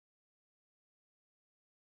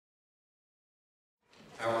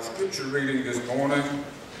Our scripture reading this morning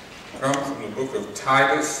comes from the book of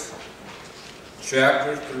Titus,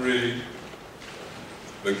 chapter 3,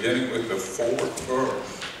 beginning with the 4th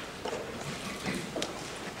verse.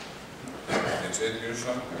 It's in here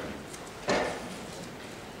somewhere.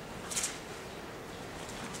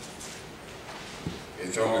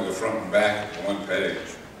 It's only the front and back of one page.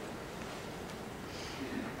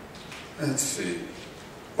 Let's see.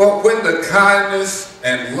 But when the kindness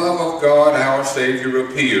and love of God our Savior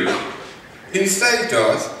appeared, He saved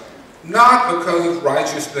us, not because of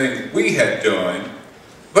righteous things we had done,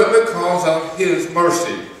 but because of His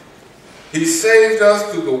mercy. He saved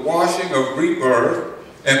us through the washing of rebirth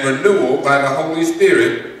and renewal by the Holy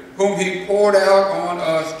Spirit, whom He poured out on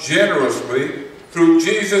us generously through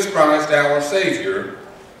Jesus Christ our Savior,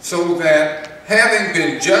 so that, having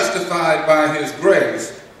been justified by His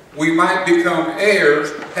grace, we might become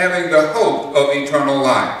heirs, having the hope of eternal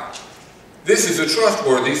life. This is a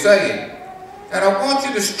trustworthy saying, and I want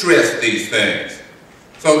you to stress these things,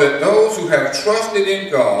 so that those who have trusted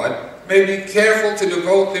in God may be careful to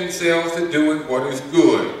devote themselves to doing what is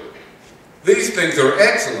good. These things are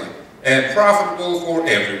excellent and profitable for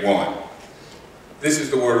everyone. This is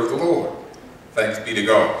the word of the Lord. Thanks be to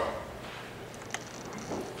God.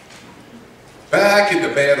 Back in the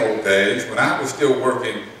bad old days, when I was still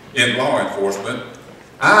working in law enforcement,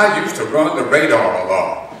 I used to run the radar a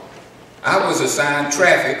lot. I was assigned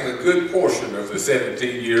traffic a good portion of the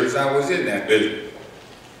 17 years I was in that business.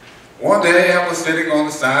 One day I was sitting on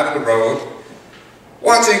the side of the road,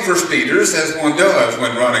 watching for speeders, as one does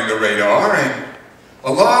when running the radar, and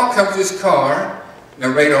along comes this car, and the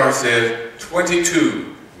radar said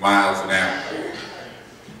 22 miles an hour.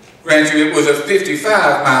 Grant you, it was a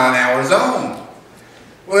 55-mile-an-hour zone.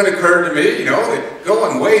 Well, it occurred to me, that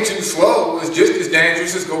going way too slow was just as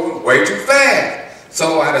dangerous as going way too fast.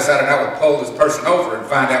 So I decided I would pull this person over and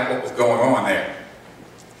find out what was going on there.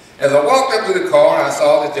 As I walked up to the car, I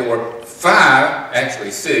saw that there were 5,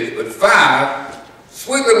 actually 6, but 5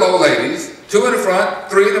 sweet little old ladies, 2 in the front,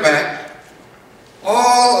 3 in the back,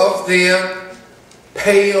 all of them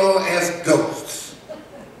pale as ghosts.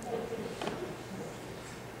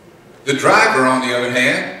 The driver, on the other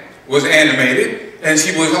hand, was animated, and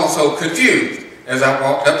she was also confused. As I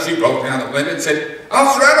walked up, she broke down the window and said,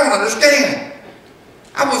 "Officer, I don't understand.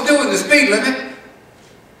 I was doing the speed limit."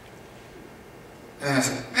 And I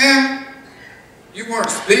said, "Ma'am, you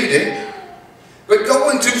weren't speeding, but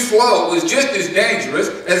going too slow was just as dangerous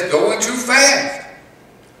as going too fast.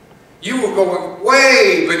 You were going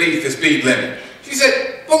way beneath the speed limit." She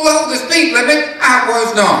said, "Below the speed limit? I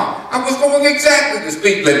was not. I was going exactly the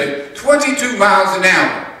speed limit, 22 miles an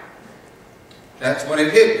hour. That's when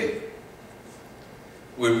it hit me.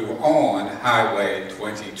 We were on Highway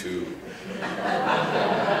 22.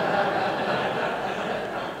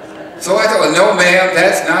 So I told her, "No, ma'am,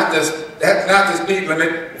 that's not the speed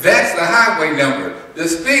limit. That's the highway number. The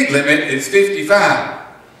speed limit is 55.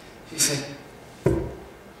 She said,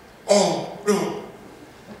 "Oh, no."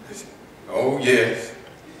 I said, "Oh, yes.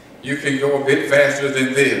 You can go a bit faster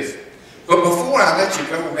than this. But before I let you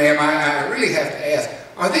go, ma'am, I really have to ask,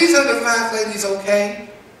 are these other 5 ladies okay?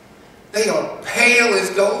 They are pale as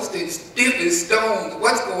ghosts and stiff as stones.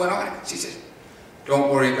 What's going on?" She said, "Don't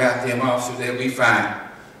worry about them, officer. They'll be fine.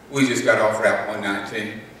 We just got off Route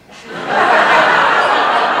 119.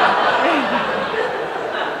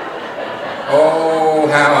 Oh,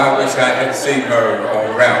 how I wish I had seen her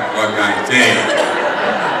on Route 119.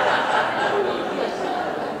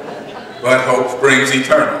 But hope springs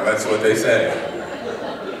eternal, that's what they say.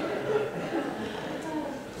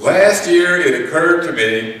 Last year, it occurred to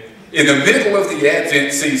me, in the middle of the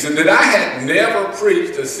Advent season, that I had never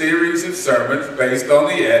preached a series of sermons based on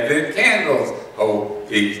the Advent candles: hope,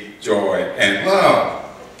 peace, joy, and love.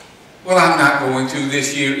 Well, I'm not going to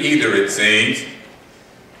this year either, it seems.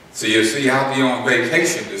 So you see, I'll be on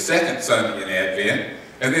vacation the 2nd Sunday in Advent,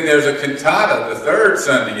 and then there's a cantata the 3rd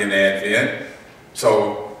Sunday in Advent,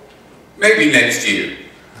 so maybe next year.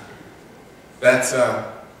 That's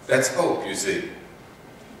hope, you see.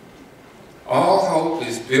 All hope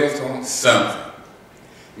is built on something.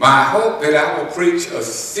 My hope that I will preach a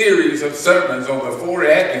series of sermons on the 4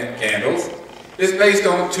 Advent candles is based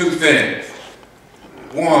on 2 things.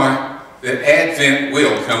 1, that Advent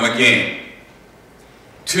will come again.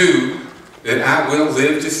 2, that I will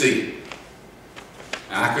live to see it.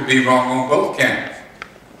 Now, I could be wrong on both counts,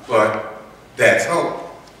 but that's hope.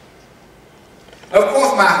 Of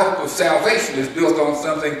course, my hope of salvation is built on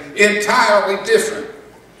something entirely different.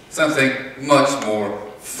 Something much more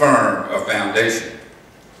firm a foundation.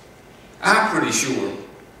 I'm pretty sure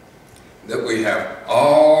that we have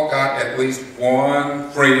all got at least one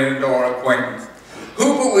friend or acquaintance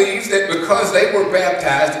who believes that because they were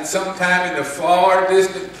baptized at some time in the far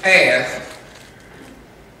distant past,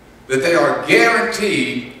 that they are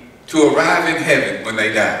guaranteed to arrive in heaven when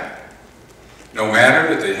they die. No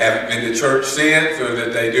matter that they haven't been to church since, or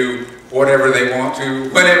that they do whatever they want to,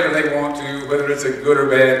 whenever they want to, whether it's a good or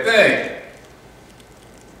bad thing.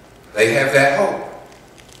 They have that hope.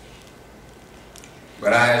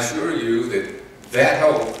 But I assure you that that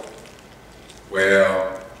hope,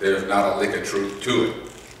 well, there's not a lick of truth to it.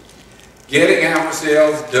 Getting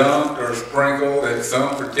ourselves dunked or sprinkled at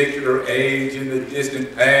some particular age in the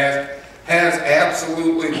distant past has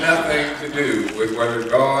absolutely nothing to do with whether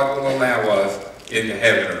God will allow us into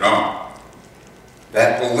heaven or not.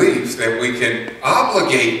 That belief that we can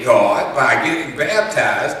obligate God by getting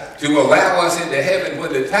baptized to allow us into heaven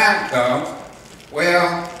when the time comes,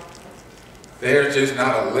 well, there's just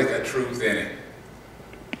not a lick of truth in it.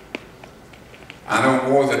 I know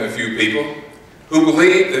more than a few people who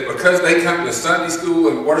believe that because they come to Sunday school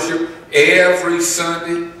and worship every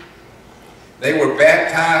Sunday, they were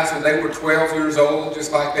baptized when they were 12 years old,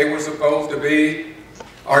 just like they were supposed to be,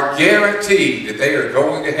 are guaranteed that they are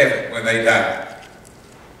going to heaven when they die.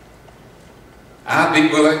 I'd be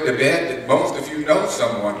willing to bet that most of you know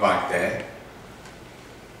someone like that.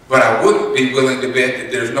 But I wouldn't be willing to bet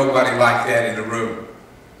that there's nobody like that in the room.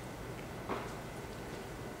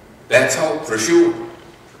 That's hope for sure.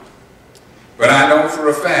 But I know for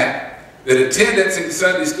a fact that attendance in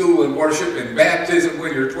Sunday school and worship and baptism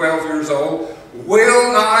when you're 12 years old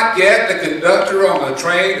will not get the conductor on the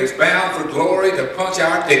train that's bound for glory to punch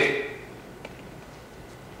our ticket.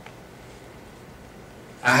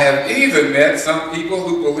 I have even met some people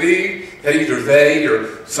who believe that either they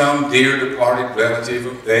or some dear departed relative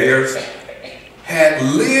of theirs had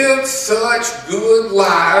lived such good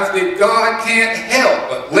lives that God can't help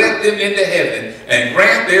but let them into heaven and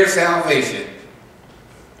grant their salvation.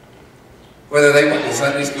 Whether they went to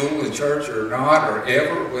Sunday school and church or not, or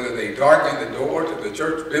ever, whether they darkened the door to the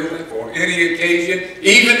church building for any occasion,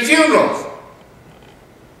 even funerals,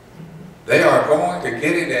 they are going to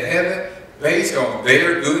get into heaven based on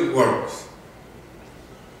their good works.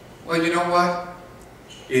 Well, you know what?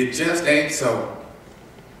 It just ain't so.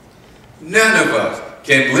 None of us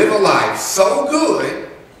can live a life so good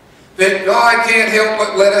that God can't help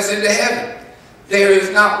but let us into heaven. There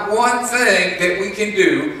is not one thing that we can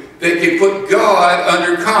do that can put God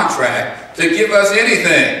under contract to give us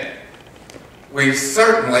anything. We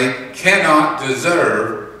certainly cannot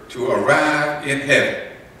deserve to arrive in heaven.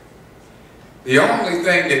 The only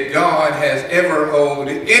thing that God has ever owed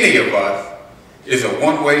any of us is a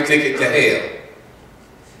one-way ticket to hell.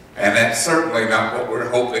 And that's certainly not what we're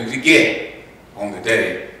hoping to get on the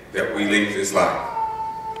day that we leave this life.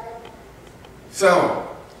 So,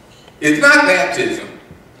 it's not baptism.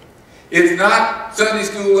 It's not Sunday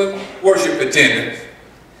school and worship attendance.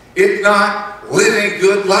 It's not living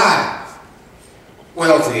good lives.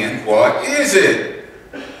 Well then, what is it?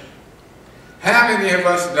 How many of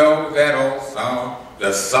us know that old song,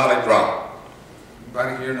 The Solid Rock?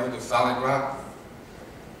 Anybody here know The Solid Rock?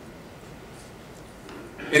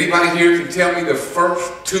 Anybody here can tell me the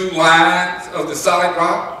first two lines of The Solid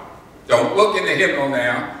Rock? Don't look in the hymnal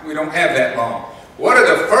now. We don't have that long. What are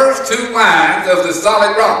the first two lines of The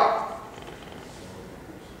Solid Rock?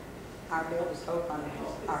 Our hope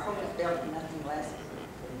is built on nothing less than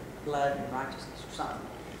blood and righteousness or something.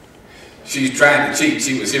 She's trying to cheat.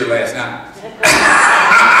 She was here last night.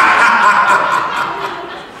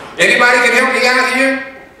 Anybody can help me out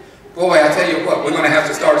here? Boy, I tell you what, we're going to have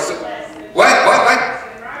to start. What?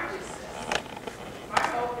 My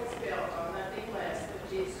hope is built on nothing less than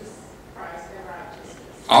Jesus Christ and righteousness.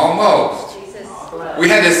 Almost. We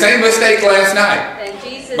had the same mistake last night.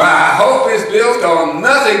 My hope is built on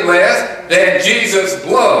nothing less than Jesus'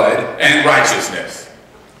 blood and righteousness.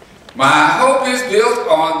 My hope is built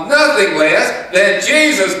on nothing less than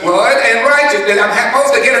Jesus' blood and righteousness. I'm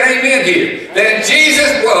supposed to get an amen here. Than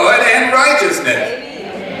Jesus' blood and righteousness.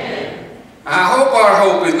 Amen. I hope our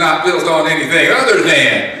hope is not built on anything other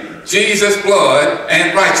than Jesus' blood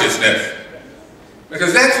and righteousness.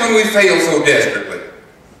 Because that's when we fail so desperately.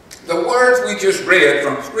 The words we just read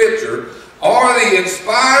from Scripture are the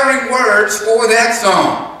inspiring words for that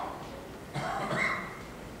song.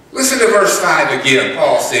 Listen to verse 5 again.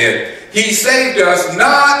 Paul said, He saved us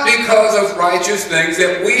not because of righteous things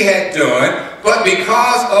that we had done, but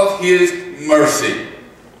because of His mercy.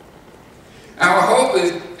 Our hope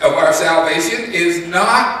of our salvation is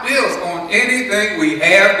not built on anything we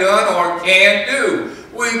have done or can do.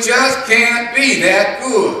 We just can't be that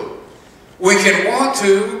good. We can want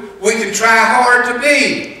to, We can try hard to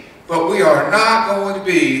be, but we are not going to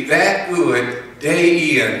be that good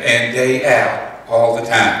day in and day out all the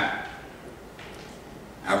time.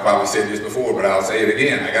 I've probably said this before, but I'll say it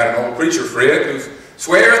again. I got an old preacher friend who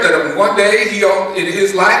swears that on one day in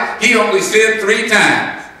his life, he only sinned 3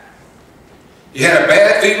 times. He had a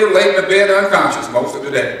bad fever, laid in the bed unconscious most of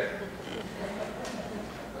the day.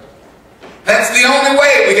 That's the only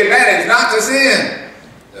way we can manage not to sin,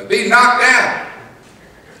 to be knocked out.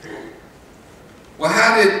 Well,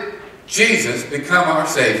 how did Jesus become our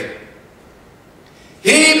Savior?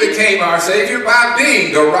 He became our Savior by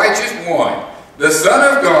being the righteous one, the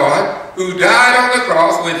Son of God, who died on the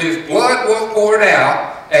cross when his blood was poured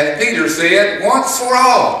out, as Peter said, once for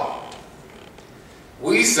all.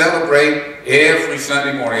 We celebrate every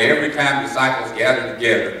Sunday morning, every time disciples gather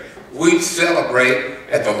together, we celebrate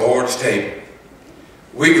at the Lord's table.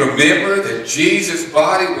 We remember that Jesus'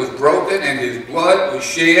 body was broken and his blood was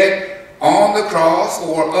shed on the cross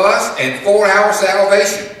for us and for our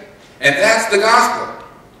salvation. And that's the gospel.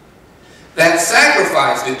 That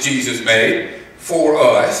sacrifice that Jesus made for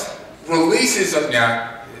us releases us.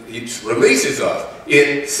 Now, it releases us.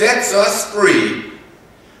 It sets us free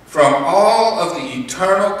from all of the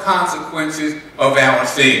eternal consequences of our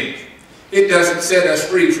sins. It doesn't set us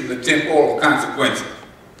free from the temporal consequences.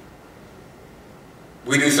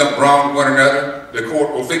 We do something wrong to one another, the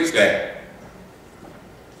court will fix that.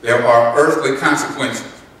 There are earthly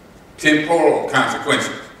consequences, temporal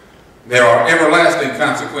consequences. There are everlasting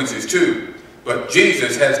consequences too. But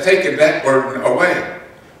Jesus has taken that burden away.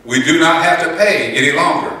 We do not have to pay any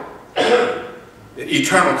longer the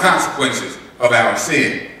eternal consequences of our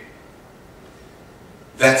sin.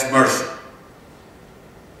 That's mercy.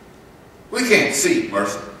 We can't see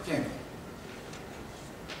mercy, can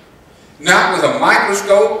we? Not with a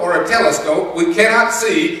microscope or a telescope, we cannot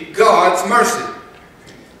see God's mercy.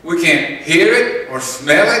 We can't hear it or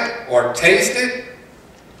smell it or taste it.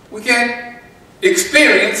 We can't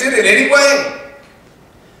experience it in any way.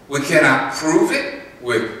 We cannot prove it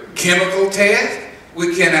with chemical tests.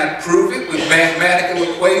 We cannot prove it with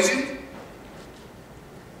mathematical equations.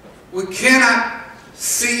 We cannot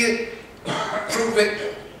see it, prove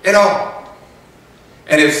it at all.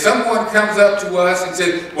 And if someone comes up to us and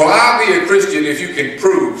says, well, I'll be a Christian if you can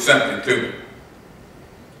prove something to me.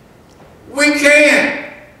 We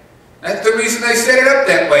can. That's the reason they set it up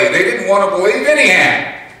that way. They didn't want to believe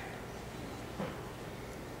anyhow.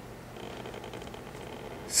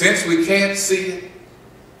 Since we can't see it,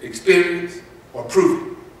 experience, or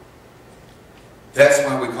prove it, that's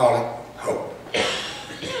why we call it hope.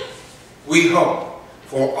 We hope.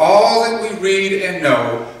 For all that we read and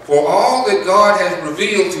know, for all that God has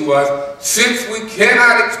revealed to us, since we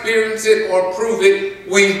cannot experience it or prove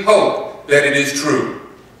it, we hope that it is true.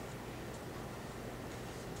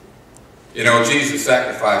 You know, Jesus'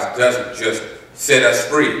 sacrifice doesn't just set us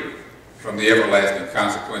free from the everlasting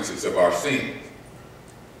consequences of our sins.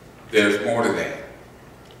 There's more to that.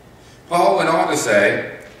 Paul went on to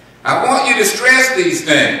say, I want you to stress these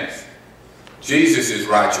things. Jesus'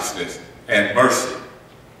 righteousness and mercy,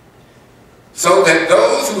 so that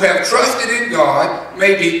those who have trusted in God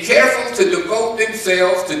may be careful to devote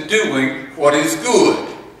themselves to doing what is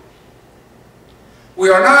good. We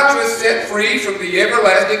are not just set free from the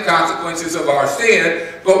everlasting consequences of our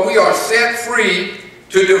sin, but we are set free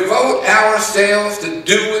to devote ourselves to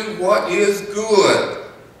doing what is good.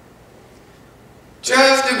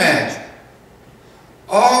 Just imagine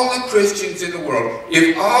all the Christians in the world,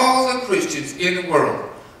 if all the Christians in the world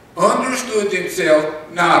understood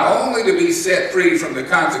themselves not only to be set free from the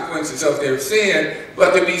consequences of their sin,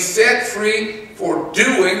 but to be set free for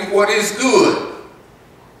doing what is good.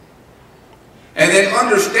 And then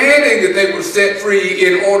understanding that they were set free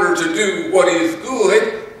in order to do what is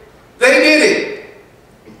good, they did it.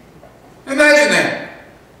 Imagine that.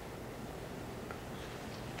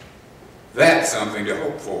 That's something to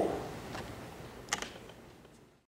hope for.